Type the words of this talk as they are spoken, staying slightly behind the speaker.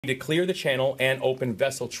to clear the channel and open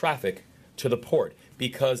vessel traffic to the port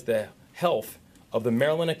because the health of the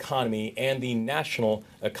Maryland economy and the national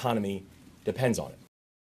economy depends on it.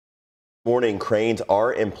 Morning, cranes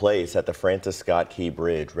are in place at the Francis Scott Key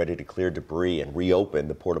Bridge, ready to clear debris and reopen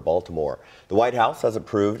the Port of Baltimore. The White House has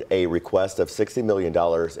approved a request of $60 million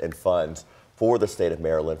in funds for the state of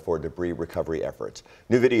Maryland for debris recovery efforts.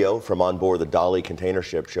 New video from on board the Dolly container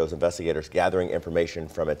ship shows investigators gathering information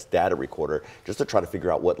from its data recorder just to try to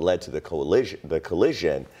figure out what led to the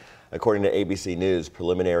collision. According to ABC News,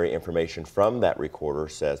 preliminary information from that recorder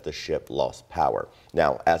says the ship lost power.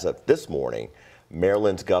 Now, as of this morning,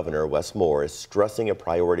 Maryland's Governor Wes Moore is stressing a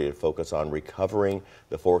priority to focus on recovering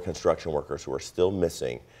the 4 construction workers who are still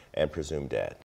missing and presumed dead.